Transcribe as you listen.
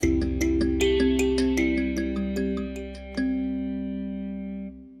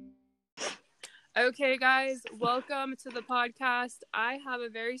Okay, guys, welcome to the podcast. I have a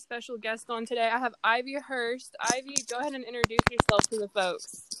very special guest on today. I have Ivy Hurst. Ivy, go ahead and introduce yourself to the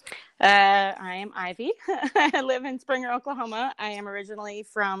folks. I am Ivy. I live in Springer, Oklahoma. I am originally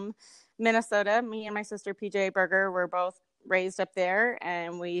from Minnesota. Me and my sister, PJ Berger, were both raised up there,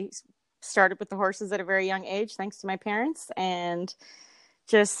 and we started with the horses at a very young age, thanks to my parents, and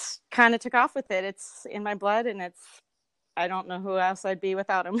just kind of took off with it. It's in my blood, and I don't know who else I'd be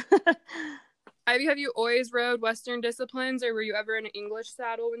without them. Ivy, have you always rode Western disciplines, or were you ever in an English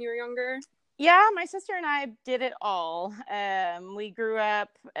saddle when you were younger? Yeah, my sister and I did it all. We grew up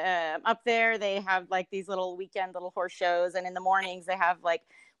up there. They have like these little weekend little horse shows, and in the mornings they have like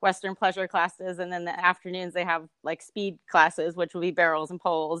Western pleasure classes, and then the afternoons they have like speed classes, which will be barrels and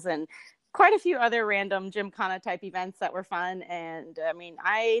poles, and quite a few other random gymkhana type events that were fun. And I mean,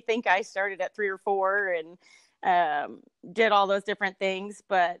 I think I started at 3 or 4 and did all those different things,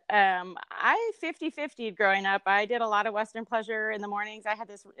 but I 50-50 growing up. I did a lot of Western pleasure in the mornings. I had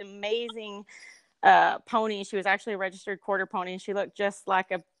this amazing pony. She was actually a registered quarter pony, and she looked just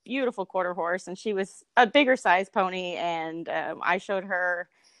like a beautiful quarter horse, and she was a bigger size pony, and I showed her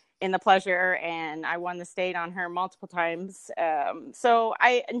in the pleasure, and I won the state on her multiple times. So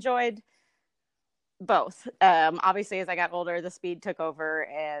I enjoyed both. Obviously, as I got older, the speed took over,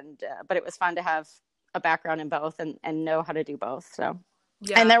 and but it was fun to have a background in both and know how to do both. So,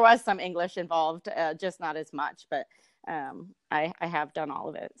 yeah. And there was some English involved, just not as much, but I have done all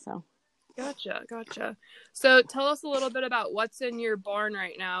of it. So. Gotcha. So tell us a little bit about what's in your barn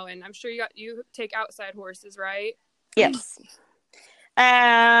right now. And I'm sure you take outside horses, right? Yes.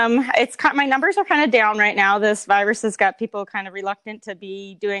 My numbers are kind of down right now. This virus has got people kind of reluctant to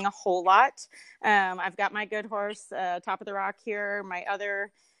be doing a whole lot. I've got my good horse, Top of the Rock here. My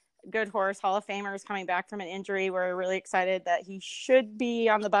other good horse, Hall of Famer, is coming back from an injury. We're really excited that he should be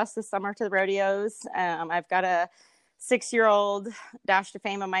on the bus this summer to the rodeos. I've got a 6-year-old Dash to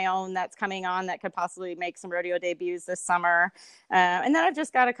Fame of my own that's coming on that could possibly make some rodeo debuts this summer. And then I've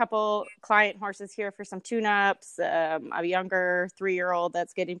just got a couple client horses here for some tune-ups, a younger 3-year-old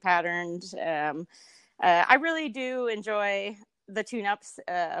that's getting patterned. I really do enjoy the tune-ups.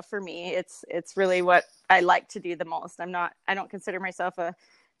 For me, it's really what I like to do the most. I don't consider myself a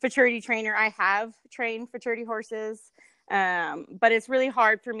futurity trainer. I have trained futurity horses, but it's really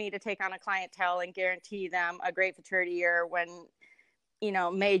hard for me to take on a clientele and guarantee them a great futurity year when,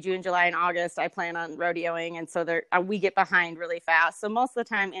 May, June, July, and August, I plan on rodeoing. And so we get behind really fast. So most of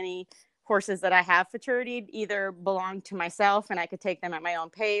the time, any horses that I have futuritied either belong to myself and I could take them at my own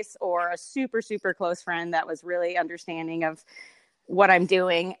pace, or a super, super close friend that was really understanding of what I'm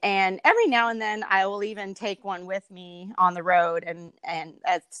doing. And every now and then I will even take one with me on the road and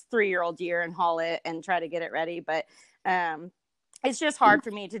that's 3-year-old year and haul it and try to get it ready. But it's just hard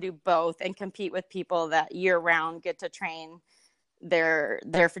for me to do both and compete with people that year round get to train their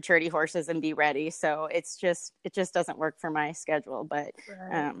futurity horses and be ready. So it just doesn't work for my schedule. But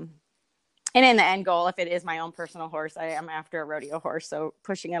right. And in the end goal, if it is my own personal horse, I am after a rodeo horse. So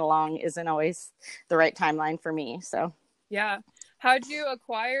pushing it along isn't always the right timeline for me. So yeah. How'd you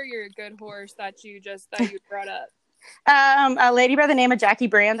acquire your good horse that you brought up? A lady by the name of Jackie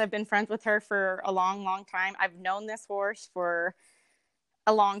Brand. I've been friends with her for a long, long time. I've known this horse for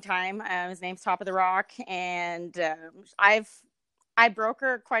a long time. His name's Top of the Rock, and I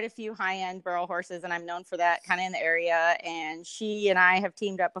broker quite a few high-end barrel horses, and I'm known for that kind of in the area. And she and I have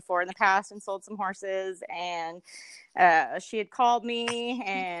teamed up before in the past and sold some horses, and she had called me,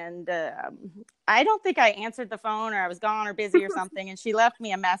 and I don't think I answered the phone, or I was gone or busy or something, and she left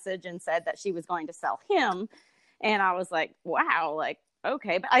me a message and said that she was going to sell him. And I was like, wow, like,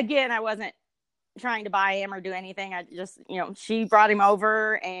 okay. But again, I wasn't trying to buy him or do anything. I just, she brought him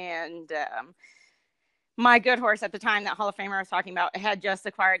over, and my good horse at the time, that Hall of Famer I was talking about, had just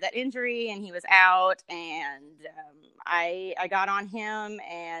acquired that injury, and he was out, and I got on him,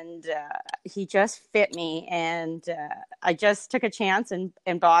 and he just fit me, and I just took a chance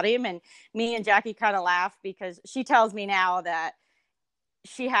and bought him. And me and Jackie kind of laughed because she tells me now that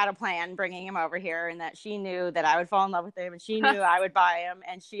she had a plan bringing him over here, and that she knew that I would fall in love with him, and she knew I would buy him.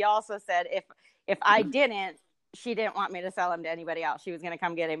 And she also said if I didn't, she didn't want me to sell him to anybody else. She was going to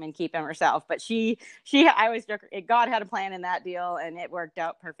come get him and keep him herself. But I always joke, God had a plan in that deal, and it worked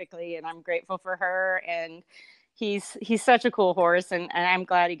out perfectly. And I'm grateful for her. And he's such a cool horse, and I'm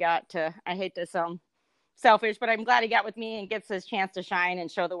glad he got to. I hate to sound selfish, but I'm glad he got with me and gets his chance to shine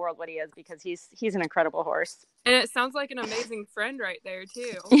and show the world what he is, because he's an incredible horse. And it sounds like an amazing friend right there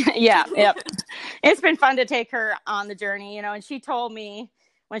too. Yeah, yep. It's been fun to take her on the journey, and she told me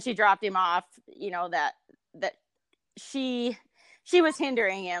when she dropped him off, that she she was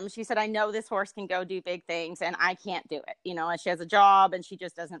hindering him. She said, I know this horse can go do big things and I can't do it, and she has a job and she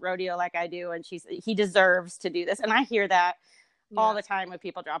just doesn't rodeo like I do. And he deserves to do this. And I hear that all the time when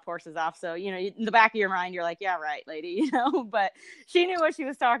people drop horses off. So, in the back of your mind, you're like, yeah, right, lady, but she knew what she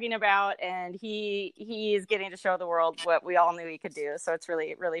was talking about. And he is getting to show the world what we all knew he could do. So it's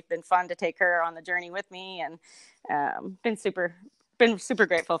really, really been fun to take her on the journey with me, and been super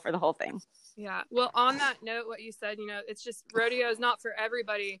grateful for the whole thing. Yeah. Well, on that note, what you said, it's just rodeo is not for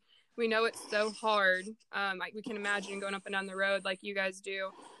everybody. We know it's so hard. Like we can imagine going up and down the road like you guys do.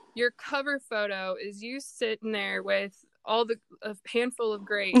 Your cover photo is you sitting there with a handful of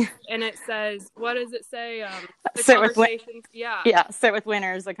grapes, and it says, what does it say? Sit with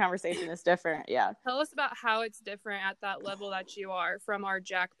winners. The conversation is different. Yeah. Tell us about how it's different at that level that you are from our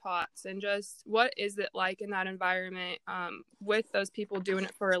jackpots, and just what is it like in that environment with those people doing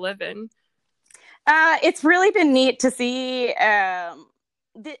it for a living? It's really been neat to see.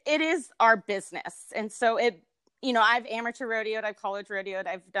 It is our business, and so I've amateur rodeoed, I've college rodeoed,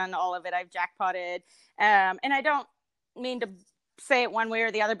 I've done all of it, I've jackpotted, and I don't mean to say it one way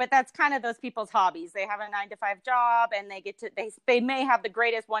or the other, but that's kind of those people's hobbies. They have a 9-to-5 job, and they may have the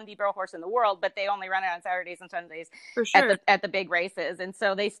greatest 1D barrel horse in the world, but they only run it on Saturdays and Sundays for sure. at the big races, and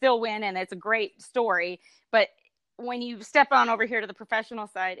so they still win, and it's a great story. But when you step on over here to the professional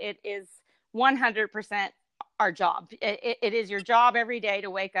side, it is 100% our job. It is your job every day to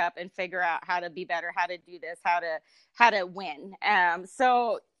wake up and figure out how to be better, how to do this, how to win.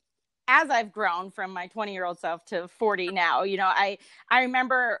 So as I've grown from my 20-year-old self to 40 now, I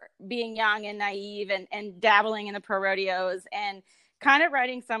remember being young and naive and dabbling in the pro rodeos and kind of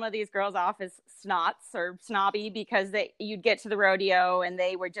writing some of these girls off as snots or snobby because you'd get to the rodeo and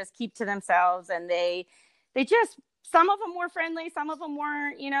they would just keep to themselves, and they just, some of them were friendly, some of them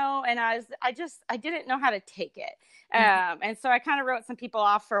weren't, and I didn't know how to take it. And so I kind of wrote some people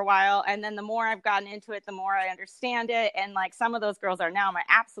off for a while. And then the more I've gotten into it, the more I understand it. And like some of those girls are now my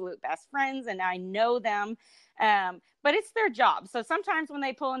absolute best friends, and I know them. But it's their job. So sometimes when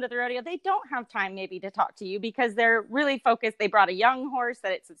they pull into the rodeo, they don't have time maybe to talk to you because they're really focused. They brought a young horse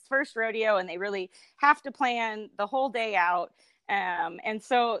that it's its first rodeo, and they really have to plan the whole day out. And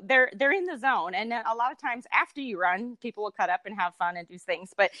so they're in the zone. And then a lot of times after you run, people will cut up and have fun and do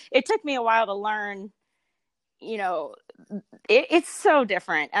things. But it took me a while to learn, it's so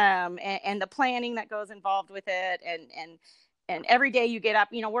different. And the planning that goes involved with it. And every day you get up,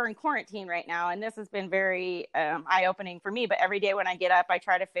 we're in quarantine right now, and this has been very eye-opening for me. But every day when I get up, I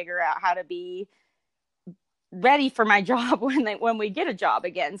try to figure out how to be ready for my job when we get a job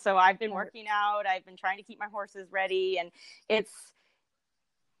again. So I've been working out. I've been trying to keep my horses ready, and it's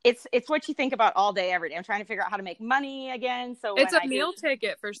what you think about all day, every day. I'm trying to figure out how to make money again. So it's a meal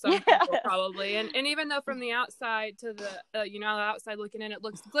ticket for some people probably. And even though from the outside to the, the outside looking in, it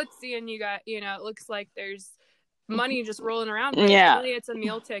looks glitzy and you got, it looks like there's money just rolling around. But really it's a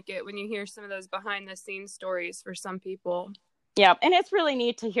meal ticket when you hear some of those behind the scenes stories for some people. Yeah. And it's really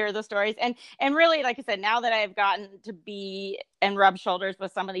neat to hear the stories. And really, like I said, now that I've gotten to be and rub shoulders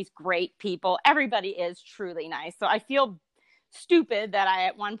with some of these great people, everybody is truly nice. So I feel stupid that I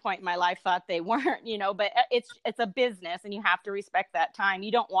at one point in my life thought they weren't, but it's a business and you have to respect that time.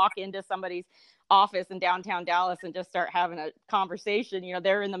 You don't walk into somebody's office in downtown Dallas and just start having a conversation.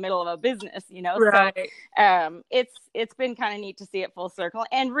 They're in the middle of a business, Right. So it's been kind of neat to see it full circle.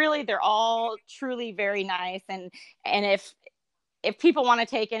 And really, they're all truly very nice. And if people want to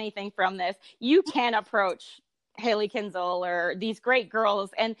take anything from this, you can approach Haley Kinzel or these great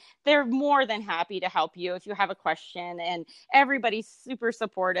girls, and they're more than happy to help you if you have a question. And everybody's super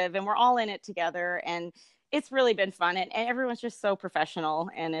supportive, and we're all in it together. And it's really been fun, and everyone's just so professional,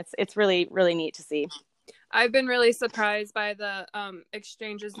 and it's really, really neat to see. I've been really surprised by the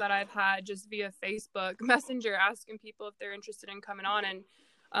exchanges that I've had just via Facebook Messenger, asking people if they're interested in coming on,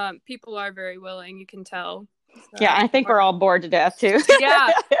 and people are very willing, you can tell. So, yeah, I think we're all bored to death too. Yeah.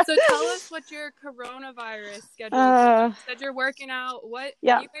 So tell us what your coronavirus schedule is. You said you're working out. When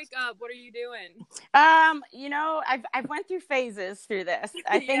you wake up, what are you doing? I've went through phases through this.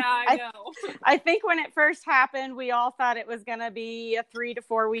 I think I know. I think when it first happened, we all thought it was going to be a 3 to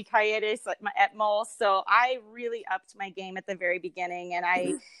 4 week hiatus at most. So I really upped my game at the very beginning, and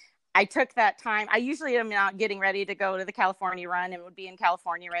I took that time. I usually am not getting ready to go to the California run and would be in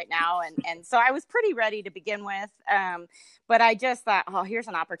California right now. And so I was pretty ready to begin with. But I just thought, here's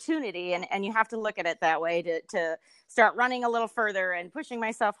an opportunity. And you have to look at it that way to start running a little further and pushing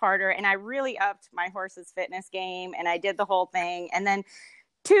myself harder. And I really upped my horse's fitness game, and I did the whole thing. And then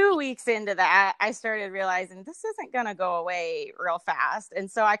 2 weeks into that, I started realizing this isn't going to go away real fast. And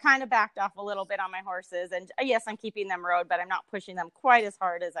so I kind of backed off a little bit on my horses. And yes, I'm keeping them rode, but I'm not pushing them quite as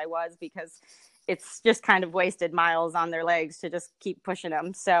hard as I was, because it's just kind of wasted miles on their legs to just keep pushing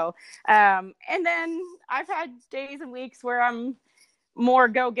them. So, and then I've had days and weeks where I'm more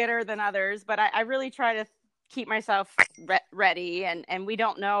go-getter than others, but I really try to keep myself ready. And we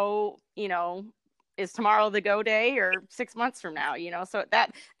don't know, is tomorrow the go day or 6 months from now, so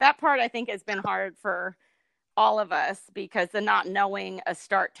that part I think has been hard for all of us, because the not knowing a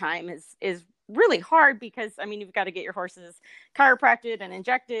start time is really hard, because I mean, you've got to get your horses chiropracted and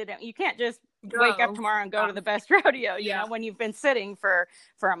injected, and you can't just wake up tomorrow and go to the best rodeo, when you've been sitting for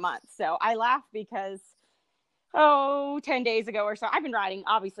a month. So I laugh because 10 days ago or so, I've been riding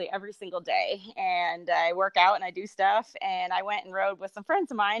obviously every single day, and I work out and I do stuff, and I went and rode with some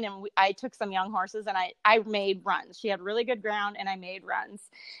friends of mine, and I took some young horses, and I made runs. She had really good ground, and I made runs,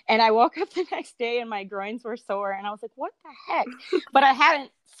 and I woke up the next day and my groins were sore, and I was like, what the heck? But I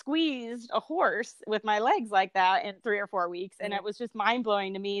hadn't squeezed a horse with my legs like that in 3 or 4 weeks, and it was just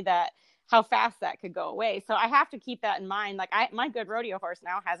mind-blowing to me that how fast that could go away. So I have to keep that in mind. Like, my good rodeo horse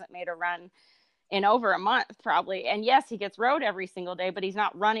now hasn't made a run in over a month probably. And yes, he gets rode every single day, but he's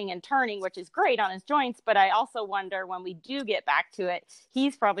not running and turning, which is great on his joints. But I also wonder, when we do get back to it,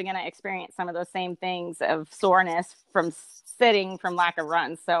 he's probably going to experience some of those same things of soreness from sitting from lack of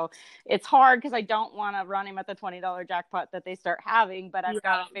runs. So it's hard, because I don't want to run him at the $20 jackpot that they start having, but I've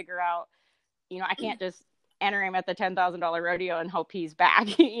got to figure out, I can't just enter him at the $10,000 rodeo and hope he's back,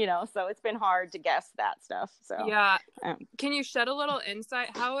 so it's been hard to guess that stuff. So yeah. Can you shed a little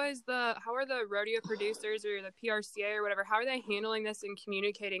insight? How are the rodeo producers or the PRCA or whatever, how are they handling this and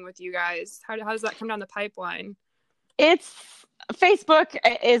communicating with you guys? How does that come down the pipeline? Facebook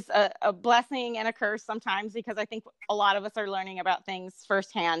is a blessing and a curse sometimes, because I think a lot of us are learning about things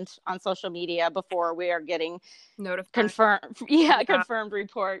firsthand on social media before we are getting notified. Confirmed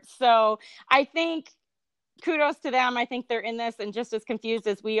reports. So I think kudos to them. I think they're in this and just as confused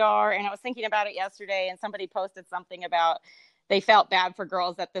as we are. And I was thinking about it yesterday, and somebody posted something about they felt bad for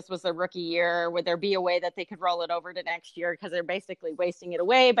girls that this was a rookie year. Would there be a way that they could roll it over to next year, because they're basically wasting it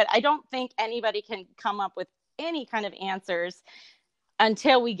away? But I don't think anybody can come up with any kind of answers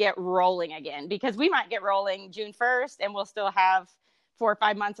until we get rolling again, because we might get rolling June 1st and we'll still have 4 or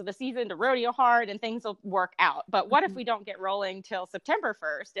 5 months of the season to rodeo hard and things will work out. But what if we don't get rolling till September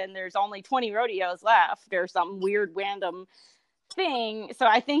 1st and there's only 20 rodeos left, or some weird random thing? So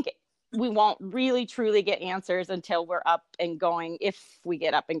I think we won't really truly get answers until we're up and going, if we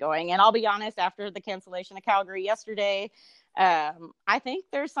get up and going. And I'll be honest, after the cancellation of Calgary yesterday, I think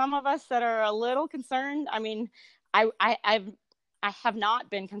there's some of us that are a little concerned. I mean, I have not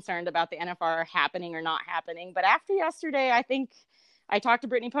been concerned about the NFR happening or not happening, but after yesterday, I think I talked to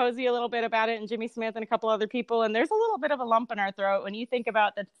Brittany Posey a little bit about it, and Jimmy Smith and a couple other people, and there's a little bit of a lump in our throat when you think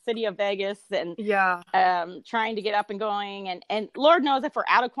about the city of Vegas and trying to get up and going. And Lord knows if we're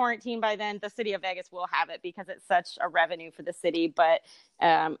out of quarantine by then, the city of Vegas will have it, because it's such a revenue for the city. But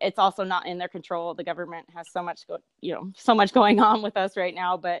it's also not in their control. The government has so much going on with us right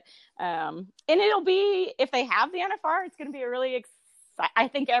now. But and it'll be, if they have the NFR, it's going to be a really I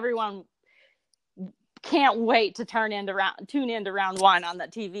think everyone can't wait to tune into round one on the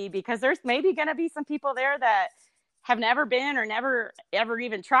TV, because there's maybe going to be some people there that have never been or never ever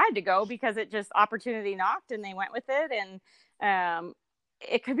even tried to go, because it just opportunity knocked and they went with it. And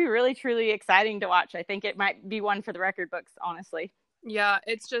it could be really, truly exciting to watch. I think it might be one for the record books, honestly. Yeah,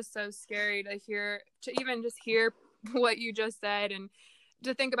 it's just so scary to even just hear what you just said, and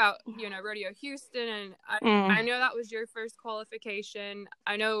to think about, Rodeo Houston. And I know that was your first qualification.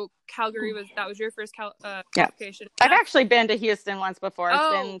 I know Calgary was your first qualification. I've actually been to Houston once before. It's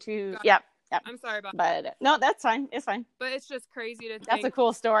been to, yep. I'm sorry about that. But no, that's fine. It's fine. But it's just crazy to think. That's a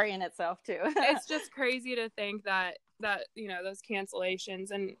cool story in itself too. It's just crazy to think that those cancellations,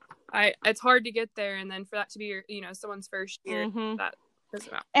 and it's hard to get there, and then for that to be your, someone's first year, that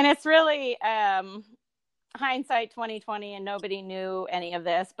doesn't matter. And it's really, hindsight 2020, and nobody knew any of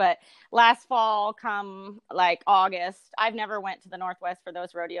this, but last fall, come like August, I've never went to the Northwest for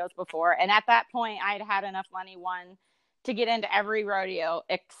those rodeos before, and at that point I'd had enough money to get into every rodeo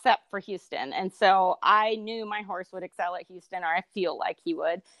except for Houston. And so I knew my horse would excel at Houston, or I feel like he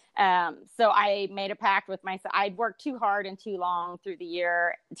would. So I made a pact with myself. I'd worked too hard and too long through the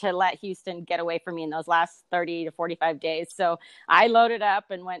year to let Houston get away from me in those last 30 to 45 days. So I loaded up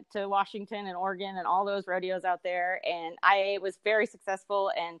and went to Washington and Oregon and all those rodeos out there. And I was very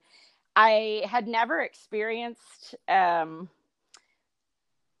successful. And I had never experienced,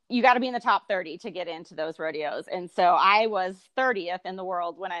 you got to be in the top 30 to get into those rodeos. And so I was 30th in the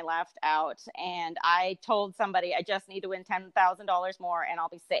world when I left out, and I told somebody I just need to win $10,000 more and I'll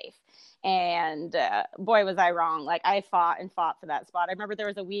be safe. And boy, was I wrong. Like, I fought and fought for that spot. I remember there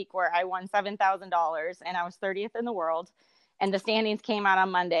was a week where I won $7,000 and I was 30th in the world. And the standings came out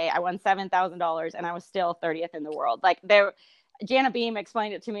on Monday. I won $7,000 and I was still 30th in the world. Like, Jana Beam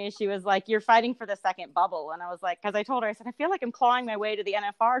explained it to me. She was like, you're fighting for the second bubble. And I was like, because I told her, I said, I feel like I'm clawing my way to the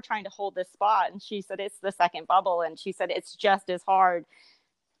NFR trying to hold this spot. And she said, it's the second bubble. And she said, it's just as hard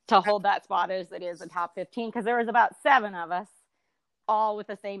to hold that spot as it is the top 15. Because there was about 7 of us all with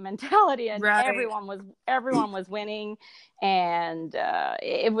the same mentality, and everyone was winning. And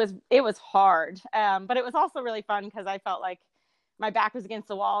it was hard. But it was also really fun because I felt like my back was against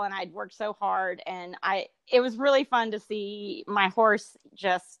the wall and I'd worked so hard, and it was really fun to see my horse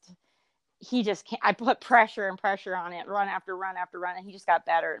I put pressure on it, run after run after run, and he just got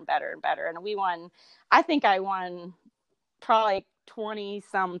better and better and better. And I won probably 20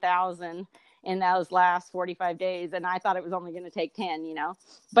 some thousand in those last 45 days. And I thought it was only going to take 10,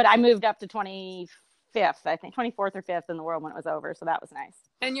 but I moved up to 25th, I think 24th or 5th in the world when it was over. So that was nice.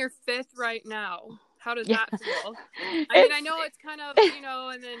 And you're 5th right now. How does that feel? I mean, I know it's kind of,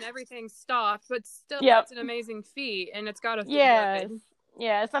 and then everything stopped, but still, it's an amazing feat, and it's got to feel good.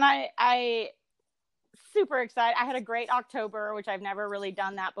 Yes, and I super excited. I had a great October, which I've never really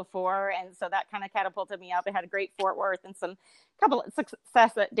done that before, and so that kind of catapulted me up. I had a great Fort Worth and couple of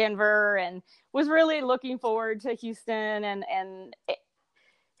success at Denver, and was really looking forward to Houston, and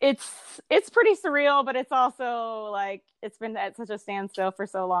it's pretty surreal, but it's also like it's been at such a standstill for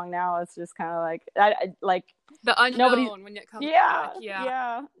so long now. It's just kind of like the unknown when it comes back.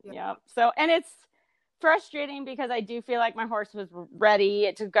 Yeah. So, and it's frustrating because I do feel like my horse was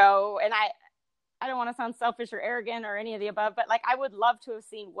ready to go, and I don't want to sound selfish or arrogant or any of the above, but like I would love to have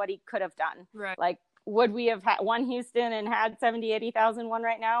seen what he could have done. Right. Like, would we have won Houston and had 70, 80,000 won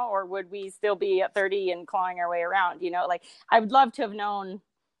right now, or would we still be at 30 and clawing our way around? Like I would love to have known.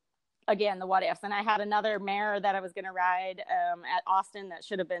 Again, the what ifs. And I had another mare that I was going to ride at Austin that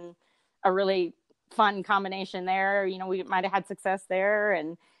should have been a really fun combination there. We might have had success there,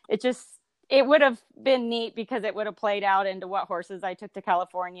 and it would have been neat because it would have played out into what horses I took to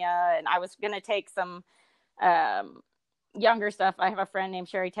California. And I was going to take some younger stuff. I have a friend named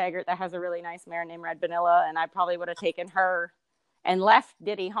Sherry Taggart that has a really nice mare named Red Vanilla, and I probably would have taken her and left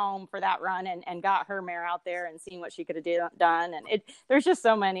Diddy home for that run and got her mare out there and seen what she could have done. And there's just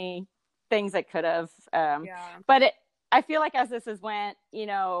so many things that could have, but I feel like as this has went,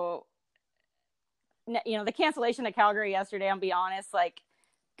 the cancellation of Calgary yesterday, I'll be honest, like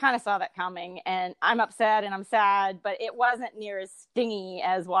kind of saw that coming, and I'm upset and I'm sad, but it wasn't near as stingy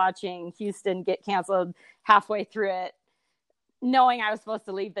as watching Houston get canceled halfway through it, knowing I was supposed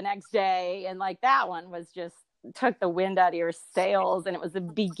to leave the next day. And like that one was just took the wind out of your sails, and it was the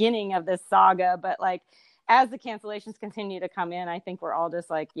beginning of this saga. But like as the cancellations continue to come in, I think we're all just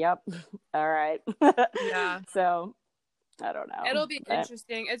like, yep, all right. Yeah. So I don't know. It'll be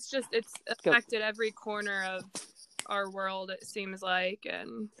interesting. It's affected every corner of our world, it seems like.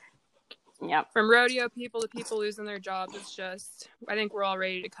 And from rodeo people to people losing their jobs, it's just, I think we're all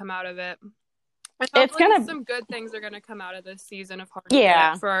ready to come out of it. It's some good things are going to come out of this season of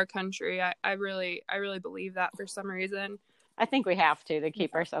hardship for our country. I really believe that for some reason. I think we have to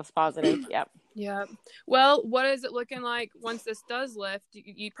keep ourselves positive. Yep. Yeah. Well, what is it looking like once this does lift?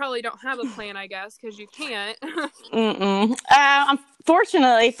 You probably don't have a plan, I guess, because you can't.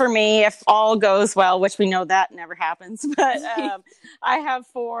 Unfortunately for me, if all goes well, which we know that never happens, but I have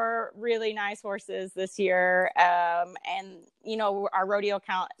 4 really nice horses this year. And, our rodeo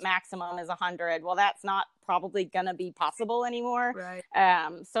count maximum is 100. Well, that's not probably going to be possible anymore. Right.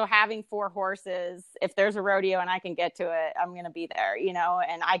 So having 4 horses, if there's a rodeo and I can get to it, I'm going to be there,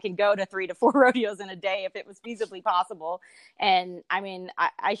 and I can go to 3 to 4 rodeos in a day if it was feasibly possible. And I mean,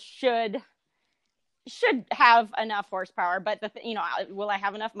 I should have enough horsepower, but will I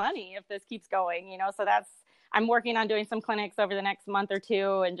have enough money if this keeps going? So I'm working on doing some clinics over the next month or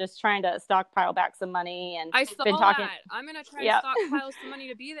 2 and just trying to stockpile back some money. And I saw that. I'm going to try to stockpile some money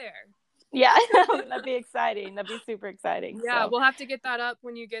to be there. Yeah, that'd be exciting. That'd be super exciting. Yeah, so. We'll have to get that up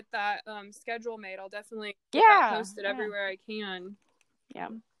when you get that schedule made. I'll definitely post it everywhere I can. Yeah.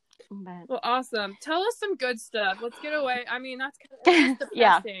 But... Well, awesome. Tell us some good stuff. Let's get away. I mean, that's kind of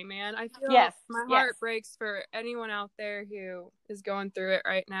depressing, man. I feel my heart breaks for anyone out there who is going through it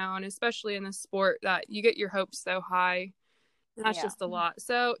right now, and especially in this sport that you get your hopes so high. And that's just a lot.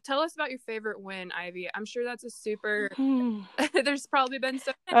 So tell us about your favorite win, Ivy. I'm sure that's a super, there's probably been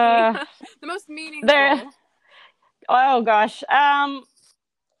so many. The most meaningful. Oh gosh.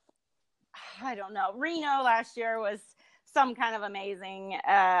 I don't know. Reno last year was some kind of amazing.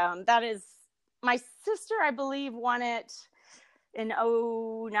 That is, my sister, I believe, won it in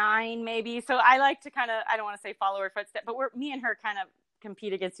 2009 maybe. So I like to kind of, I don't want to say follow her footsteps, but me and her kind of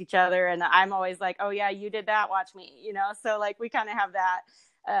compete against each other. And I'm always like, oh yeah, you did that, watch me, you know? So like we kind of have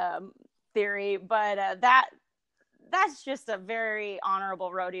that theory, but that's just a very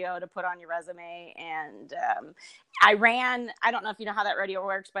honorable rodeo to put on your resume. And I don't know if you know how that rodeo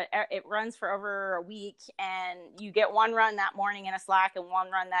works, but it runs for over a week, and you get one run that morning in a slack and one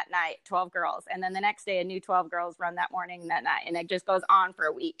run that night, 12 girls. And then the next day, a new 12 girls run that morning and that night. And it just goes on for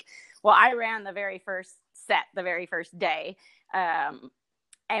a week. Well, I ran the very first set, the very first day,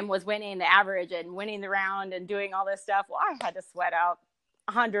 and was winning the average and winning the round and doing all this stuff. Well, I had to sweat out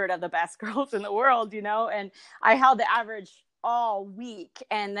 100 of the best girls in the world, you know, and I held the average all week.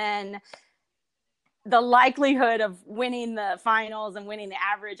 And then the likelihood of winning the finals and winning the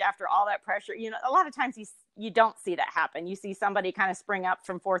average after all that pressure, you know, a lot of times you don't see that happen. You see somebody kind of spring up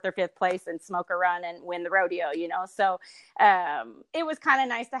from 4th or 5th place and smoke a run and win the rodeo, you know? So it was kind of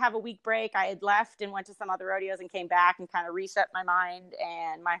nice to have a week break. I had left and went to some other rodeos and came back and kind of reset my mind,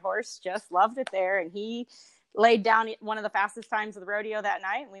 and my horse just loved it there. And he laid down one of the fastest times of the rodeo that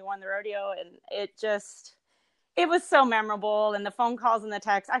night, and we won the rodeo. And it was so memorable. And the phone calls and the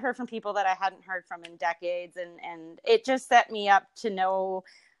texts, I heard from people that I hadn't heard from in decades. And it just set me up to know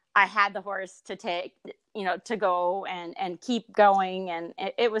I had the horse to take, you know, to go and keep going. And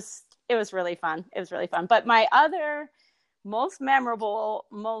it was really fun. It was really fun. But my other most memorable,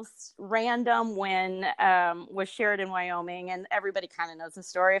 most random win was Sheridan, Wyoming. And everybody kind of knows the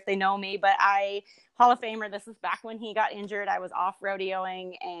story if they know me, but Hall of Famer, this is back when he got injured. I was off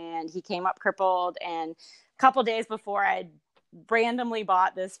rodeoing and he came up crippled. And a couple days before, I randomly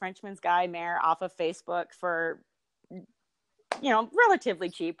bought this Frenchman's Guy mare off of Facebook for, you know,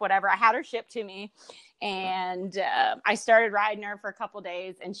 relatively cheap, whatever. I had her shipped to me, and I started riding her for a couple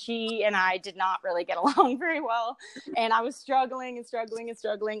days, and she and I did not really get along very well. And I was struggling.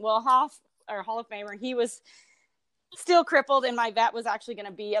 Well, Hall of Famer, he was still crippled, and my vet was actually going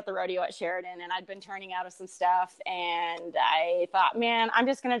to be at the rodeo at Sheridan, and I'd been turning out of some stuff. And I thought, man, I'm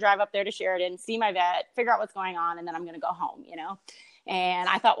just going to drive up there to Sheridan, see my vet, figure out what's going on, and then I'm going to go home, you know? And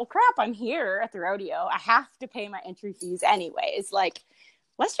I thought, well, crap, I'm here at the rodeo. I have to pay my entry fees anyways. Like,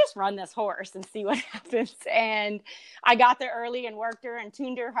 let's just run this horse and see what happens. And I got there early and worked her and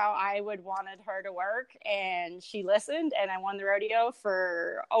tuned her how I would wanted her to work. And she listened, and I won the rodeo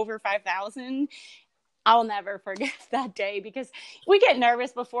for over 5,000. I'll never forget that day, because we get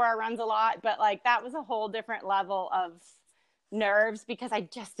nervous before our runs a lot, but like that was a whole different level of nerves, because I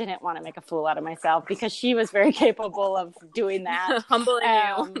just didn't want to make a fool out of myself, because she was very capable of doing that. Humbling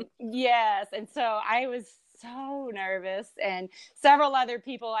you. Yes. And so I was so nervous, and several other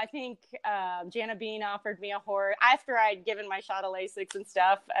people, I think Jana Bean offered me a horse after I'd given my shot of Lasix and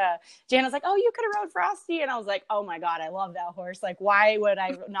stuff. Jana's like, oh, you could have rode Frosty. And I was like, oh my God, I love that horse. Like, why would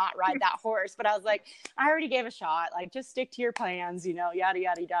I not ride that horse? But I was like, I already gave a shot. Like, just stick to your plans, you know, yada,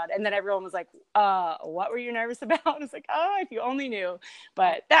 yada, yada. And then everyone was like, what were you nervous about? I was like, oh, if you only knew.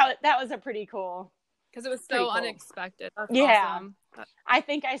 But that was a pretty cool. Because it was so unexpected. That's yeah. Awesome. I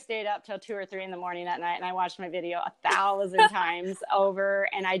think I stayed up till 2 or 3 in the morning that night, and I watched my video 1,000 times over,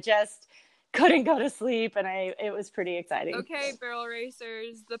 and I just couldn't go to sleep, and it was pretty exciting. Okay, barrel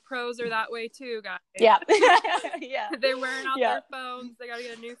racers, the pros are that way too, guys. Yeah. Yeah. They're wearing out their phones. They got to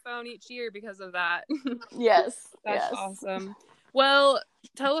get a new phone each year because of that. Yes. That's awesome. Well,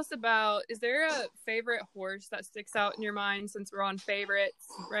 tell us about, is there a favorite horse that sticks out in your mind, since we're on favorites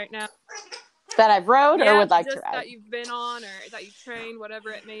right now? That I've rode or would like to ride? That you've been on, or that you've trained, whatever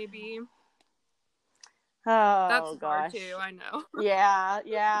it may be. Oh, that's gosh. hard too, I know. Yeah.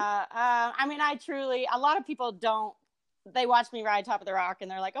 I mean, a lot of people they watch me ride Top of the Rock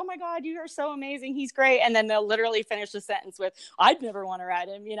and they're like, oh my God, you are so amazing. He's great. And then they'll literally finish the sentence with, I'd never want to ride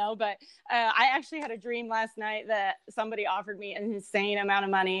him, you know? But I actually had a dream last night that somebody offered me an insane amount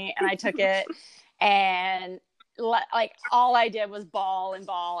of money, and I took it. And like all I did was bawl, and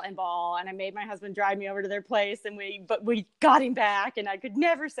I made my husband drive me over to their place, and we got him back, and I could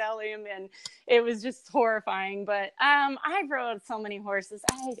never sell him, and it was just horrifying. But I've rode so many horses.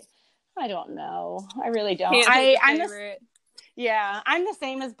 I don't know. I really don't. I'm the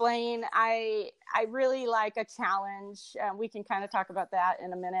same as Blaine. I really like a challenge. We can kind of talk about that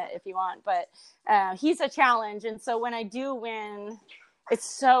in a minute if you want, but he's a challenge. And so when I do win it's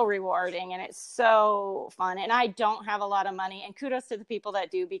so rewarding and it's so fun. And I don't have a lot of money, and kudos to the people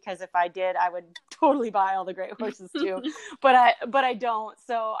that do, because if I did, I would totally buy all the great horses too. but I don't.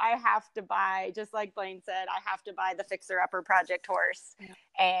 So I have to buy, just like Blaine said, I have to buy the Fixer Upper Project horse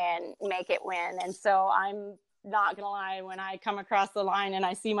and make it win. And so I'm not gonna lie, when I come across the line and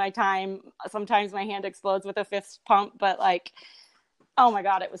I see my time, sometimes my hand explodes with a fist pump, but like, oh my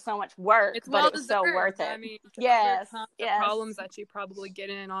God, it was so much work, but it was so worth it. I mean, yes. The problems that you probably get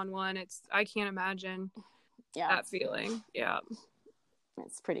in on one, I can't imagine that feeling. Yeah.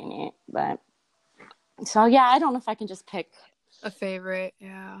 It's pretty neat. But so, yeah, I don't know if I can just pick a favorite.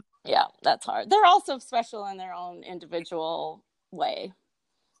 Yeah. Yeah, that's hard. They're also special in their own individual way.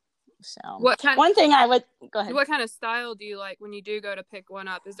 So one thing I would go ahead. What kind of style do you like when you do go to pick one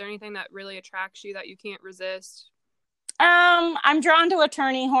up? Is there anything that really attracts you that you can't resist? I'm drawn to a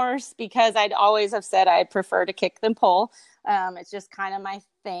tourney horse because I'd always have said I prefer to kick than pull. It's just kind of my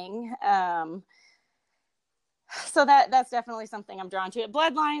thing. So that's definitely something I'm drawn to.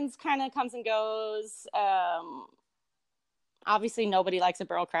 Bloodlines kind of comes and goes. Obviously nobody likes a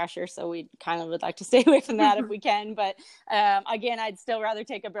barrel crasher, so we kind of would like to stay away from that if we can. But again, I'd still rather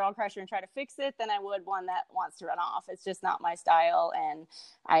take a barrel crasher and try to fix it than I would one that wants to run off. It's just not my style, and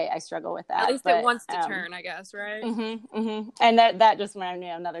I struggle with that. At least it wants to turn, I guess, right? Mm-hmm, mm-hmm. And that just reminded me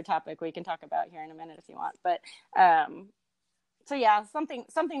of another topic we can talk about here in a minute if you want. But so yeah,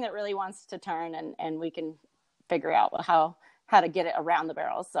 something that really wants to turn, and we can figure out how to get it around the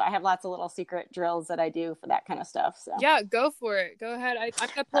barrels. So I have lots of little secret drills that I do for that kind of stuff. So yeah, go for it. Go ahead. I'm going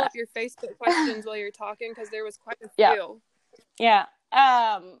to pull up your Facebook questions while you're talking, because there was quite a few. Yeah.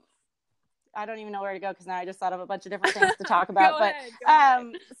 I don't even know where to go, because now I just thought of a bunch of different things to talk about. Go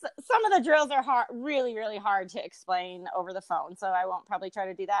ahead. Some of the drills are really, really hard to explain over the phone, so I won't probably try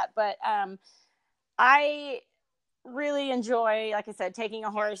to do that. But I really enjoy, like I said, taking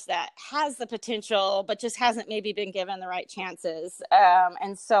a horse that has the potential but just hasn't maybe been given the right chances.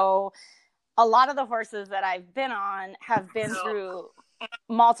 And so a lot of the horses that I've been on have been through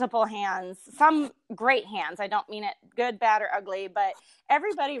multiple hands, some great hands. I don't mean it good, bad, or ugly, but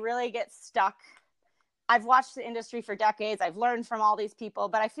everybody really gets stuck. I've watched the industry for decades. I've learned from all these people,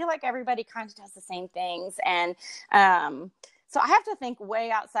 but I feel like everybody kind of does the same things. And so I have to think way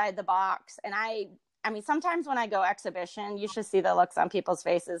outside the box. And I mean, sometimes when I go exhibition, you should see the looks on people's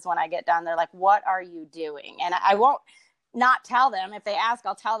faces when I get done. They're like, what are you doing? And I won't not tell them. If they ask,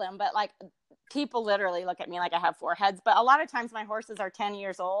 I'll tell them. But like, people literally look at me like I have four heads. But a lot of times my horses are 10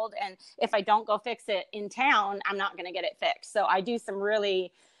 years old. And if I don't go fix it in town, I'm not going to get it fixed. So I do some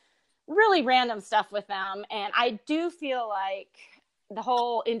really, really random stuff with them. And I do feel like the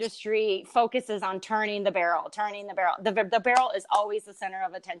whole industry focuses on turning the barrel. The barrel is always the center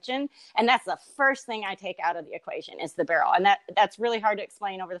of attention. And that's the first thing I take out of the equation is the barrel. And that's really hard to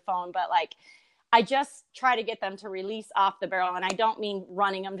explain over the phone, but like, I just try to get them to release off the barrel. And I don't mean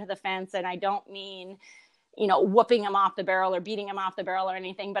running them to the fence. And I don't mean, whooping them off the barrel or beating them off the barrel or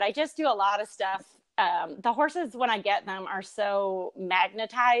anything, but I just do a lot of stuff. The horses, when I get them, are so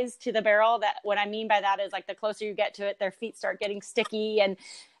magnetized to the barrel that what I mean by that is like the closer you get to it, their feet start getting sticky and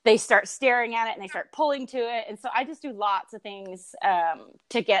they start staring at it and they start pulling to it. And so I just do lots of things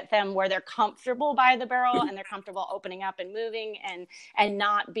to get them where they're comfortable by the barrel and they're comfortable opening up and moving and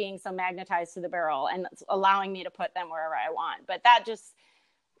not being so magnetized to the barrel and allowing me to put them wherever I want. But that just,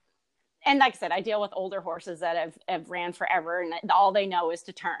 and like I said, I deal with older horses that have ran forever and all they know is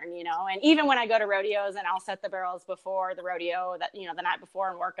to turn, and even when I go to rodeos and I'll set the barrels before the rodeo that, the night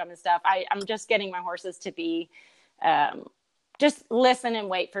before and work them and stuff, I'm just getting my horses to be, just listen and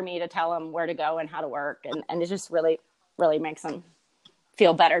wait for me to tell them where to go and how to work. And it just really, really makes them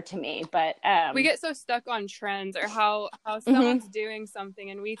feel better to me. But, we get so stuck on trends or how someone's doing something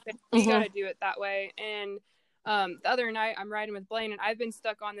and we think we got to do it that way. And, the other night I'm riding with Blaine and I've been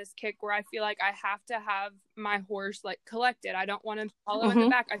stuck on this kick where I feel like I have to have my horse like collected. I don't want him to follow in the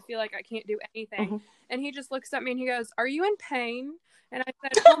back. I feel like I can't do anything. And he just looks at me and he goes, "Are you in pain?" And I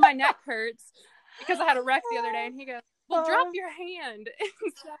said, "Oh, my neck hurts," because I had a wreck the other day. And he goes, "Well, drop your hand."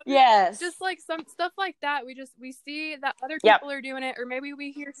 So yes. Just like some stuff like that. We see that other people are doing it, or maybe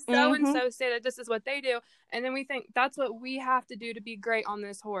we hear so-and-so say that this is what they do. And then we think that's what we have to do to be great on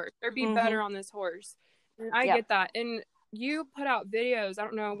this horse or be better on this horse. And I get that. And you put out videos, I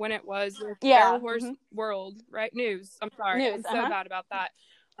don't know when it was, with Barrel Horse World, right? News. I'm sorry. I'm so bad about that.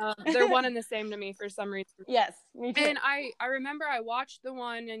 They're one and the same to me for some reason. Yes, me too. And I remember I watched the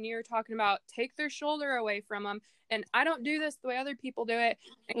one and you were talking about take their shoulder away from them. And I don't do this the way other people do it.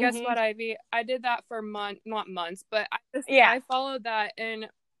 And guess what, Ivy? I did that for not months, but I followed that. And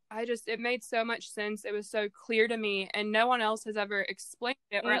it made so much sense. It was so clear to me, and no one else has ever explained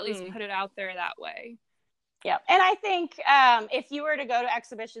it or at least put it out there that way. Yeah. And I think if you were to go to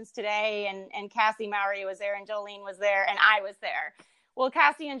exhibitions today and Cassie Mowry was there and Jolene was there and I was there, well,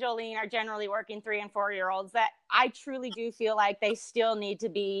 Cassie and Jolene are generally working 3 and 4 year olds that I truly do feel like they still need to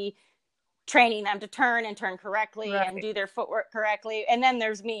be training them to turn correctly and do their footwork correctly. And then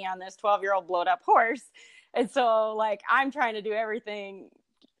there's me on this 12-year-old blowed up horse. And so like, I'm trying to do everything,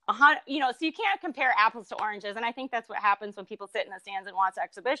 you know, so you can't compare apples to oranges. And I think that's what happens when people sit in the stands and watch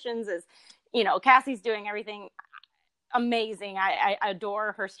exhibitions is, you know, Cassie's doing everything amazing. I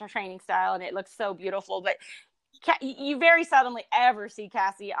adore her training style and it looks so beautiful, but you very seldomly ever see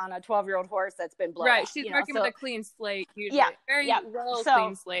Cassie on a 12-year-old horse that's been blown up. She's working with a clean slate usually. Well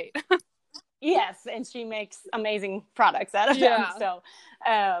clean slate. Yes, and she makes amazing products out of them.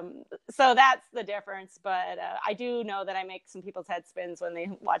 So that's the difference. But I do know that I make some people's head spins when they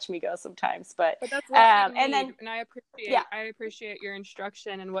watch me go sometimes. But that's what and I appreciate your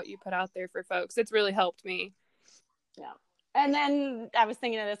instruction and what you put out there for folks. It's really helped me. Yeah. And then I was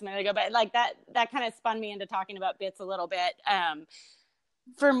thinking of this a minute ago, but like that kind of spun me into talking about bits a little bit.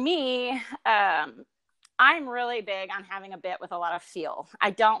 For me, I'm really big on having a bit with a lot of feel.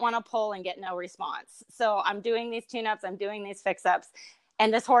 I don't want to pull and get no response. So I'm doing these tune-ups, I'm doing these fix-ups,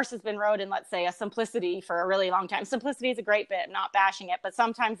 and this horse has been rode in, let's say, a Simplicity for a really long time. Simplicity is a great bit, I'm not bashing it, but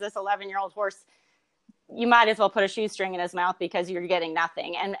sometimes this 11-year-old horse, you might as well put a shoestring in his mouth because you're getting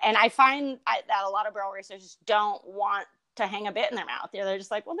nothing. And I find that a lot of barrel racers just don't want to hang a bit in their mouth. They're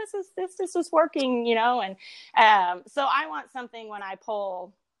just like, well, this is working, you know? And so I want something when I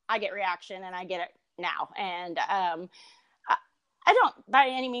pull, I get reaction and I get it now. And I don't by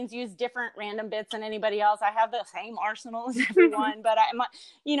any means use different random bits than anybody else. I have the same arsenal as everyone, but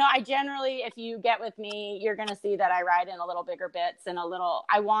I generally, if you get with me, you're going to see that I ride in a little bigger bits and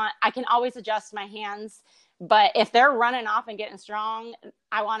I can always adjust my hands. But if they're running off and getting strong,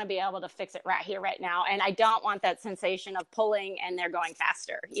 I want to be able to fix it right here, right now. And I don't want that sensation of pulling and they're going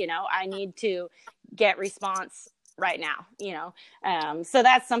faster. You know, I need to get response right now, you know? So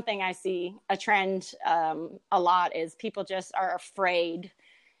that's something I see a trend a lot is people just are afraid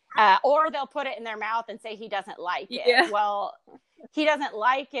or they'll put it in their mouth and say he doesn't like it. Yeah. Well, he doesn't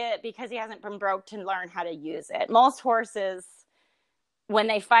like it because he hasn't been broke to learn how to use it. Most horses, when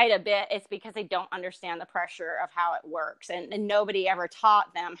they fight a bit, it's because they don't understand the pressure of how it works. And nobody ever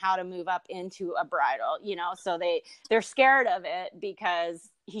taught them how to move up into a bridle, you know, so they're scared of it because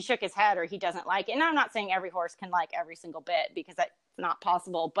he shook his head or he doesn't like it. And I'm not saying every horse can like every single bit because that's not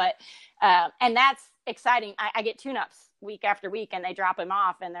possible, but, and that's exciting. I get tune-ups week after week and they drop him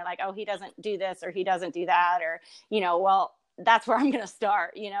off and they're like, oh, he doesn't do this or he doesn't do that. Or, you know, well, that's where I'm going to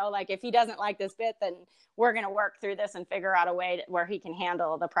start, you know, like if he doesn't like this bit, then we're going to work through this and figure out a way where he can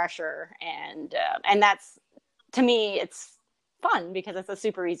handle the pressure. And that's, to me, it's fun because it's a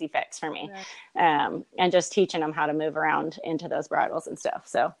super easy fix for me. Right. And just teaching them how to move around into those bridles and stuff.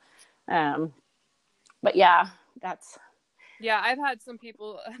 So, but yeah, I've had some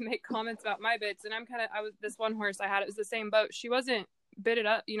people make comments about my bits and this one horse I had, it was the same boat. She wasn't bitted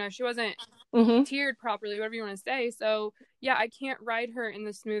up, you know, she wasn't tiered properly, whatever you want to say. So yeah, I can't ride her in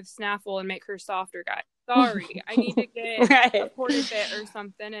the smooth snaffle and make her softer, guys. Sorry. I need to get a ported bit or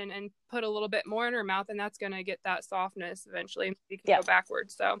something and put a little bit more in her mouth, and that's going to get that softness eventually. We can go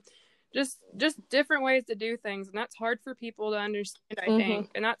backwards. So just different ways to do things, and that's hard for people to understand, I think.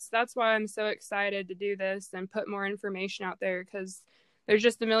 And that's why I'm so excited to do this and put more information out there, because there's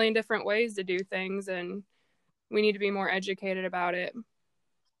just a million different ways to do things, and we need to be more educated about it.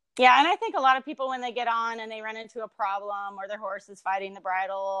 Yeah, and I think a lot of people, when they get on and they run into a problem or their horse is fighting the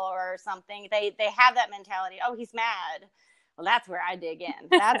bridle or something, they have that mentality, oh, he's mad. Well, that's where I dig in.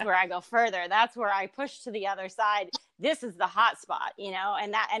 That's where I go further. That's where I push to the other side. This is the hot spot, you know,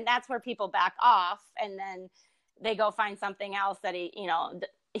 and that's where people back off, and then they go find something else that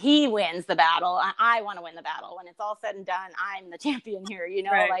he wins the battle. I want to win the battle. When it's all said and done, I'm the champion here, you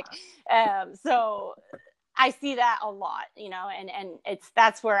know, right. So I see that a lot, you know, and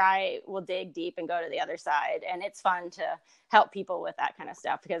that's where I will dig deep and go to the other side. And it's fun to help people with that kind of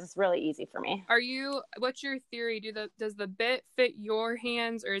stuff because it's really easy for me. What's your theory? Does the bit fit your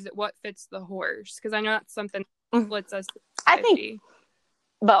hands, or is it what fits the horse? Because I know that's something that splits us. I think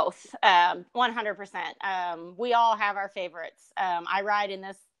both, 100%. We all have our favorites. I ride in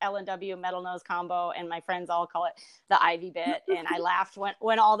this L&W metal nose combo, and my friends all call it the Ivy bit. And I laughed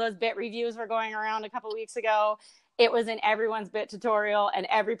when all those bit reviews were going around a couple weeks ago. It was in everyone's bit tutorial, and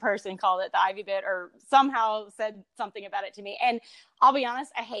every person called it the Ivy bit or somehow said something about it to me. And I'll be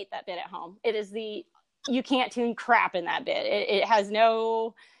honest, I hate that bit at home. You can't tune crap in that bit. It has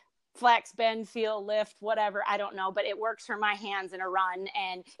no flex, bend, feel, lift, whatever. I don't know, but it works for my hands in a run.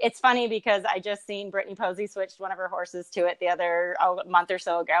 And it's funny because I just seen Brittany Posey switched one of her horses to it a month or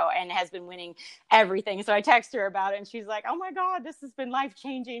so ago and has been winning everything. So I text her about it and she's like, oh my God, this has been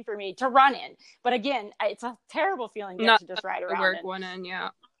life-changing for me to run in. But again, it's a terrible feeling to just ride around work one in, yeah.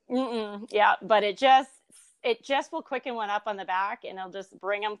 Yeah, but it just will quicken one up on the back and it'll just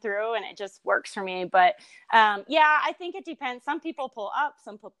bring them through and it just works for me. But yeah, I think it depends. Some people pull up,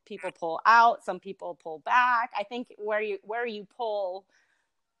 some people pull out, some people pull back. I think where you pull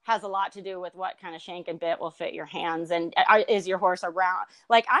has a lot to do with what kind of shank and bit will fit your hands. And is your horse around?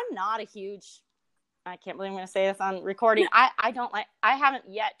 Like, I'm not a huge, I can't believe I'm going to say this on recording. I haven't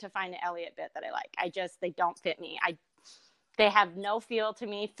yet to find an Elliott bit that I like. They don't fit me. They have no feel to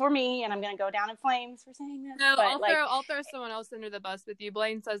me, and I'm going to go down in flames for saying this. No, I'll throw someone else under the bus with you.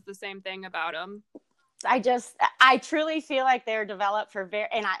 Blaine says the same thing about them. I truly feel like they're developed for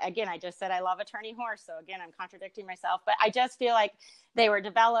I just said I love a turning horse. So again, I'm contradicting myself, but I just feel like they were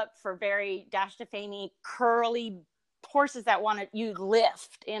developed for very dash to famey, curly horses that you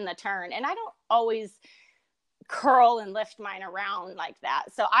lift in the turn. And I don't always curl and lift mine around like that.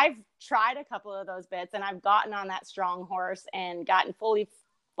 So I've tried a couple of those bits and I've gotten on that strong horse and gotten fully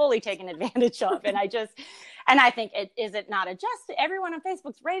taken advantage of. And I think is it not adjusted? Everyone on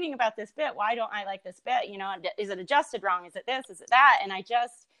Facebook's raving about this bit. Why don't I like this bit? Is it adjusted wrong? Is it this? Is it that? And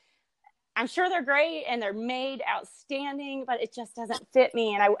I'm sure they're great and they're made outstanding, but it just doesn't fit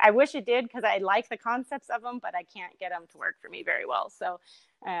me. And I wish it did because I like the concepts of them, but I can't get them to work for me very well. So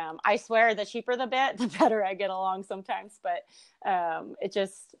I swear the cheaper the bit, the better I get along sometimes. But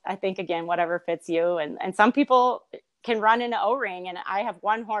I think, again, whatever fits you. And some people can run in an O-ring. And I have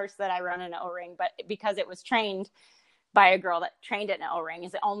one horse that I run in an O-ring, but because it was trained by a girl that trained it in an O-ring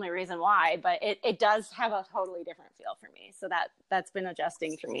is the only reason why. But it does have a totally different feel for me. So that's been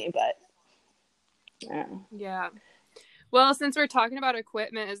adjusting for me. But yeah. Well, since we're talking about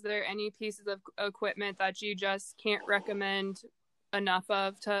equipment, is there any pieces of equipment that you just can't recommend enough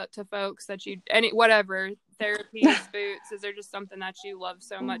of to folks that whatever, therapies, boots? Is there just something that you love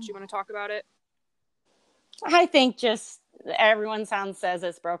so much you want to talk about it? I think just everyone says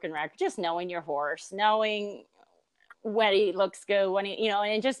it's broken record. Just knowing your horse, knowing when he looks good, when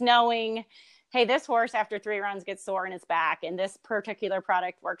and just knowing, hey, this horse after 3 runs gets sore in his back and this particular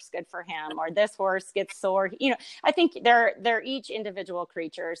product works good for him, or this horse gets sore. I think they're each individual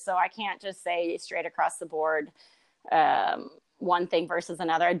creatures. So I can't just say straight across the board, one thing versus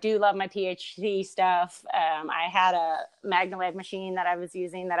another. I do love my PhD stuff. I had a MagnaWave machine that I was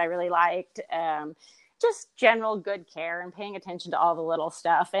using that I really liked. Just general good care and paying attention to all the little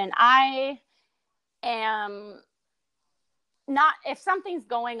stuff. And I am not, if something's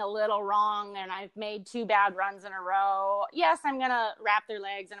going a little wrong and I've made 2 bad runs in a row, yes, I'm going to wrap their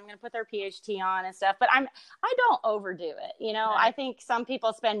legs and I'm going to put their PHT on and stuff, but I don't overdo it. Right. I think some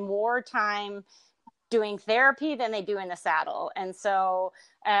people spend more time doing therapy than they do in the saddle. And so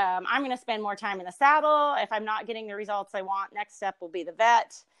I'm going to spend more time in the saddle. If I'm not getting the results I want, next step will be the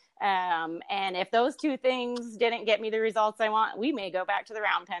vet. And if those 2 things didn't get me the results I want, we may go back to the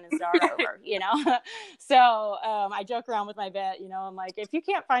round pen and start over, So I joke around with my vet, I'm like, if you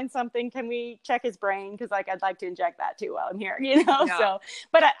can't find something, can we check his brain? Because I'd like to inject that too while I'm here, Yeah. So,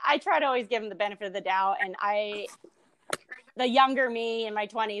 but I try to always give him the benefit of the doubt. And the younger me in my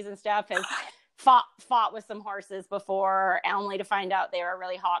 20s and stuff has fought with some horses before, only to find out they were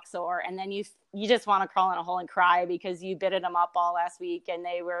really hawk sore. And then you just want to crawl in a hole and cry because you bitted them up all last week and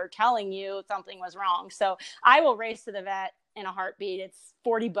they were telling you something was wrong. So I will race to the vet in a heartbeat. It's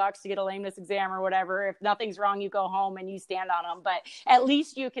 $40 to get a lameness exam or whatever. If nothing's wrong, you go home and you stand on them, but at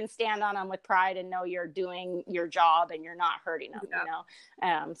least you can stand on them with pride and know you're doing your job and you're not hurting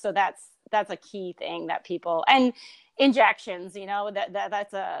them, So that's a key thing that people, and injections,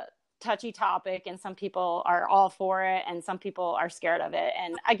 that's a touchy topic, and some people are all for it and some people are scared of it.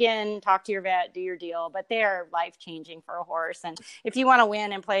 And again, talk to your vet, do your deal, but they're life-changing for a horse. And if you want to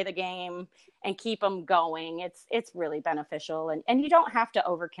win and play the game and keep them going, it's really beneficial. And you don't have to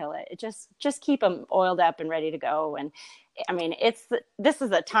overkill it. Just keep them oiled up and ready to go. And I mean, this is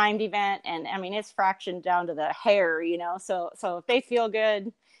a timed event, and I mean, it's fractioned down to the hair, so if they feel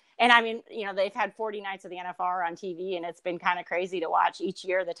good. And I mean, they've had 40 nights of the NFR on TV, and it's been kind of crazy to watch. Each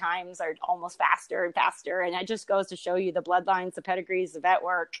year, the times are almost faster and faster. And it just goes to show you the bloodlines, the pedigrees, the vet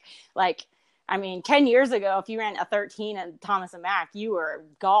work. Like, I mean, 10 years ago, if you ran a 13 at Thomas and Mack, you were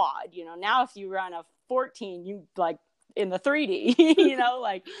God. Now if you run a 14, you like in the 3D,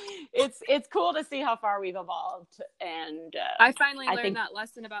 like it's cool to see how far we've evolved. And I finally learned that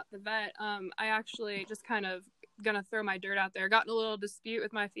lesson about the vet. I actually just kind of gonna throw my dirt out there. I got in a little dispute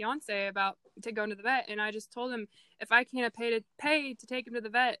with my fiance about going to the vet, and I just told him if I can't pay to take him to the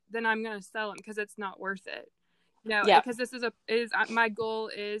vet, then I'm gonna sell him because it's not worth it. Because this is my goal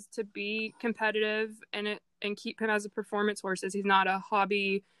is to be competitive and keep him as a performance horse. He's not a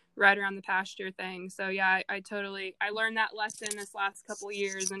hobby right around the pasture thing. So yeah, I learned that lesson this last couple of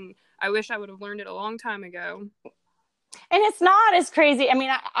years, and I wish I would have learned it a long time ago. And it's not as crazy. I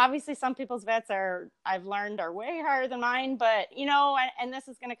mean, obviously some people's vets I've learned are way higher than mine, but and this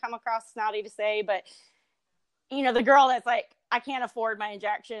is going to come across snotty to say, but the girl that's like, I can't afford my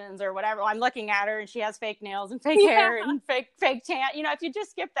injections or whatever. I'm looking at her and she has fake nails and fake hair and fake tan. If you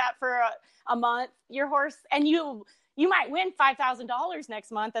just skip that for a month, your horse, and you might win $5,000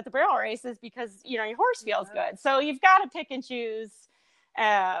 next month at the barrel races because, your horse feels good. So you've got to pick and choose.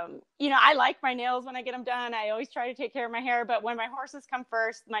 I like my nails when I get them done. I always try to take care of my hair, but when my horses come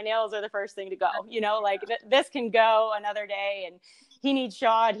first, my nails are the first thing to go. This can go another day, and he needs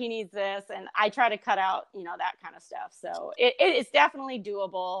shod, he needs this, and I try to cut out, that kind of stuff. So it is definitely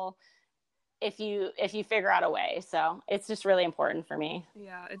doable if you figure out a way. So it's just really important for me.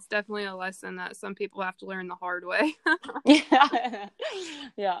 Yeah, it's definitely a lesson that some people have to learn the hard way.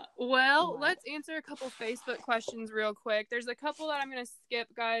 Yeah. Well, let's answer a couple Facebook questions real quick. There's a couple that I'm going to skip,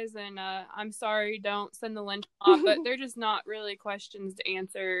 guys, and I'm sorry, don't send the link off, but they're just not really questions to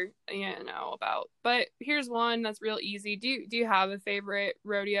answer, about. But here's one that's real easy. Do you have a favorite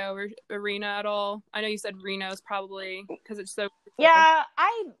rodeo or arena at all? I know you said Reno's probably because it's so cool. Yeah,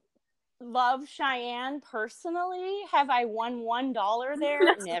 I love Cheyenne personally. Have I won $1 there?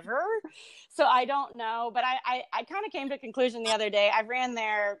 Never. So I don't know, but I kind of came to a conclusion the other day. I've ran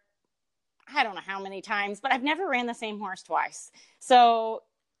there, I don't know how many times, but I've never ran the same horse twice. So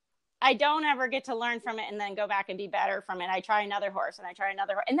I don't ever get to learn from it and then go back and be better from it. I try another horse and I try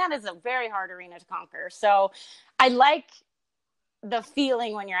another horse, and that is a very hard arena to conquer. So I like the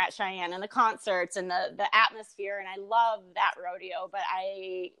feeling when you're at Cheyenne and the concerts and the atmosphere, and I love that rodeo, but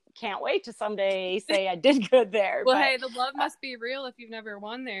I can't wait to someday say I did good there. Well, but, hey, the love must be real if you've never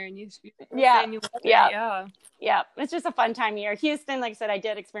won there, and you yeah, it's just a fun time of year. Houston, like I said, I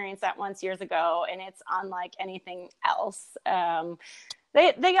did experience that once years ago, and it's unlike anything else.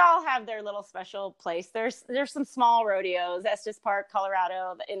 They all have their little special place. There's some small rodeos. Estes Park,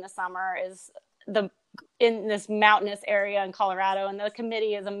 Colorado, in the summer is in this mountainous area in Colorado, and the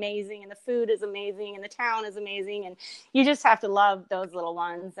committee is amazing, and the food is amazing, and the town is amazing, and you just have to love those little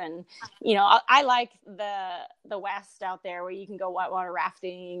ones. And I like the West out there where you can go whitewater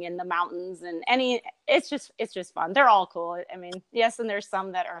rafting in the mountains, and it's just fun. They're all cool. I mean, yes, and there's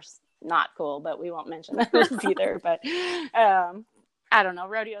some that are not cool, but we won't mention those either. But I don't know.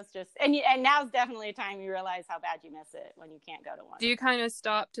 Rodeo's just, and now's definitely a time you realize how bad you miss it when you can't go to one. Do you kind of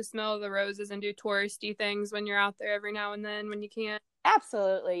stop to smell the roses and do touristy things when you're out there every now and then when you can?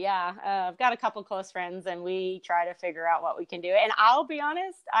 Absolutely. Yeah. I've got a couple close friends and we try to figure out what we can do. And I'll be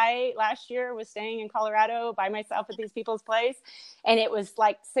honest, I last year was staying in Colorado by myself at these people's place, and it was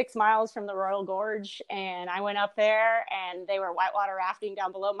like 6 miles from the Royal Gorge. And I went up there and they were whitewater rafting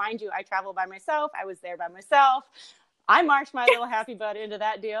down below. Mind you, I travel by myself. I was there by myself. I marched my little happy butt into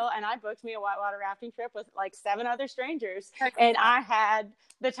that deal, and I booked me a whitewater rafting trip with like 7 other strangers, and I had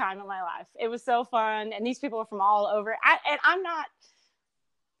the time of my life. It was so fun, and these people were from all over. I don't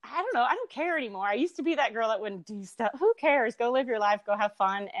know. I don't care anymore. I used to be that girl that wouldn't do stuff. Who cares? Go live your life. Go have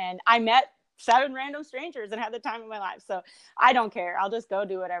fun. And I met 7 random strangers and had the time of my life. So I don't care. I'll just go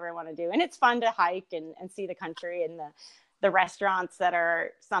do whatever I want to do. And it's fun to hike and see the country and the restaurants that are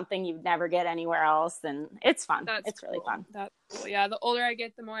something you'd never get anywhere else. And it's fun. It's really fun. That's cool. Yeah. The older I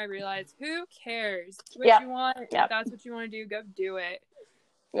get, the more I realize who cares what you want. If that's what you want to do, go do it.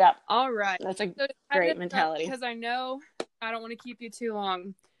 Yep. All right. That's a great mentality. Because I know I don't want to keep you too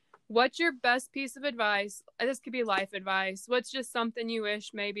long. What's your best piece of advice? This could be life advice. What's just something you wish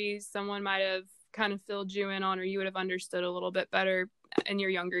maybe someone might have kind of filled you in on, or you would have understood a little bit better in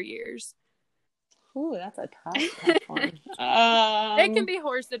your younger years? Ooh, that's a tough one. It can be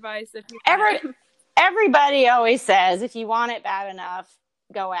horse advice if you everybody always says if you want it bad enough,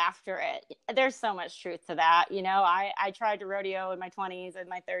 go after it. There's so much truth to that. I tried to rodeo in my 20s and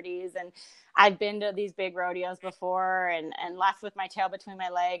my 30s, and I've been to these big rodeos before and left with my tail between my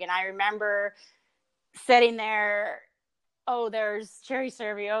leg. And I remember sitting there, oh, there's Cherry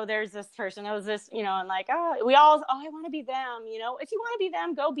Servy, oh, there's this person, oh, this, and like, I want to be them, if you want to be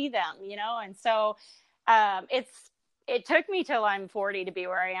them, go be them, and so it took me till I'm 40 to be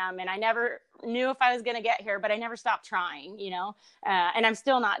where I am, and I never knew if I was going to get here, but I never stopped trying, and I'm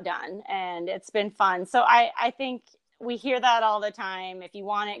still not done, and it's been fun. So I think we hear that all the time. If you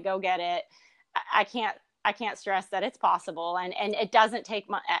want it, go get it. I can't I can't stress that it's possible. And it doesn't take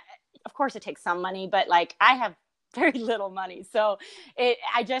of course it takes some money, but like I have very little money. So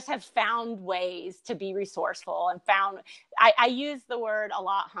I just have found ways to be resourceful and I use the word a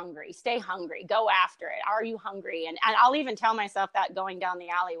lot, hungry. Stay hungry, go after it. Are you hungry? And I'll even tell myself that going down the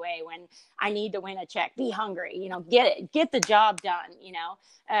alleyway when I need to win a check, be hungry, you know, get the job done, you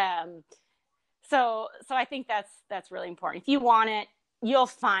know? So I think that's really important. If you want it, you'll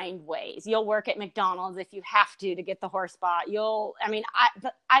find ways. You'll work at McDonald's if you have to get the horse spot.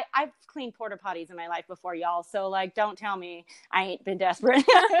 I've cleaned porta potties in my life before, y'all. So like, don't tell me I ain't been desperate.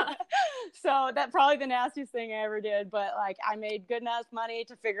 So that's probably the nastiest thing I ever did. But like, I made good enough money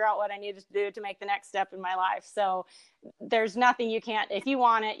to figure out what I needed to do to make the next step in my life. So there's nothing you can't, if you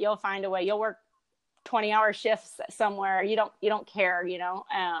want it, you'll find a way. You'll work 20-hour shifts somewhere. You don't care, you know.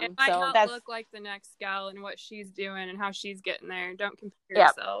 It might not look like the next gal and what she's doing and how she's getting there. Don't compare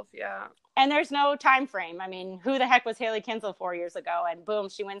yourself. Yeah. And there's no time frame. I mean, who the heck was Haley Kinsel 4 years ago? And boom,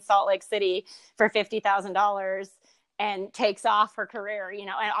 she wins Salt Lake City for $50,000 and takes off her career, you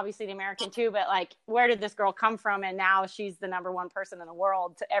know, and obviously the American too, but like, where did this girl come from? And now she's the number one person in the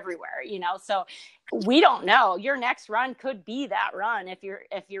world to everywhere, you know? So we don't know. Your next run could be that run if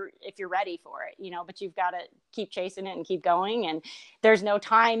you're ready for it, you know, but you've got to keep chasing it and keep going. And there's no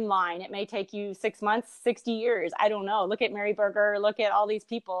timeline. It may take you 6 months, 60 years. I don't know. Look at Mary Berger, look at all these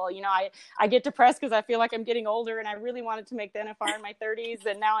people, you know, I get depressed because I feel like I'm getting older and I really wanted to make the NFR in my 30s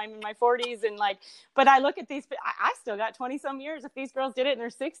and now I'm in my 40s and like, but I look at these, I still got 20 some years. If these girls did it in their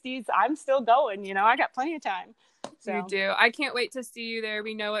 60s, I'm still going, you know, I got plenty of time. So. You do. I can't wait to see you there.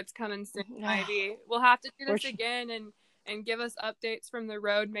 We know what's coming soon, Ivy. We'll have to do this again and give us updates from the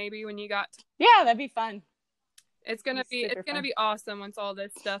road maybe when you got Yeah, that'd be fun. It's gonna be awesome once all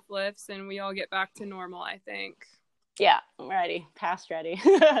this stuff lifts and we all get back to normal, I think. Yeah, I'm ready. Past ready.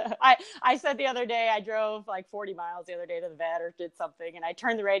 I said the other day, I drove like 40 miles the other day to the vet or did something, and I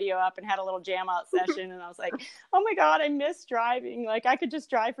turned the radio up and had a little jam out session, and I was like, oh my God, I miss driving. Like I could just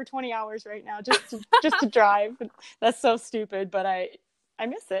drive for 20 hours right now just to drive. That's so stupid, but I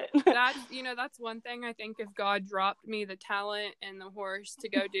miss it. That's one thing. I think if God dropped me the talent and the horse to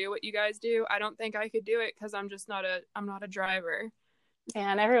go do what you guys do, I don't think I could do it because I'm not a driver.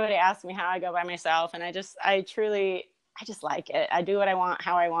 And everybody asks me how I go by myself. And I just like it. I do what I want,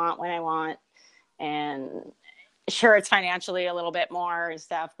 how I want, when I want. And sure, it's financially a little bit more and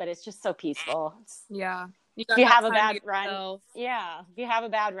stuff, but it's just so peaceful. Yeah. If you have a bad run, if you have a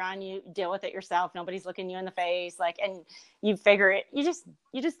bad run, you deal with it yourself. Nobody's looking you in the face. Like, and you figure it, you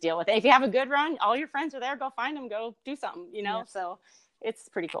just deal with it. If you have a good run, all your friends are there, go find them, go do something, you know? Yeah. So it's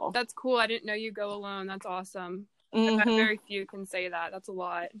pretty cool. That's cool. I didn't know you go alone. That's awesome. Mm-hmm. Very few can say that. That's a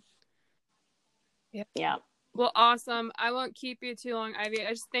lot. Yeah. Well, awesome. I won't keep you too long, Ivy.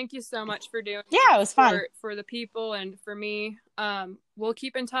 I just thank you so much for doing it was fun for the people and for me. We'll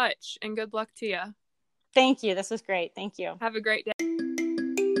keep in touch and good luck to you. Thank you. This was great. Thank you. Have a great day.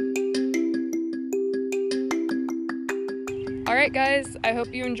 All right, guys. I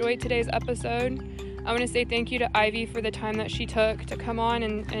hope you enjoyed today's episode. I want to say thank you to Ivy for the time that she took to come on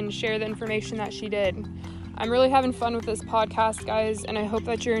and share the information that she did. I'm really having fun with this podcast, guys, and I hope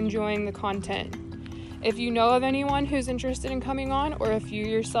that you're enjoying the content. If you know of anyone who's interested in coming on, or if you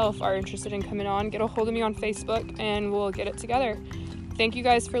yourself are interested in coming on, get a hold of me on Facebook and we'll get it together. Thank you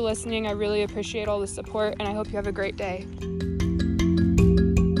guys for listening. I really appreciate all the support, and I hope you have a great day.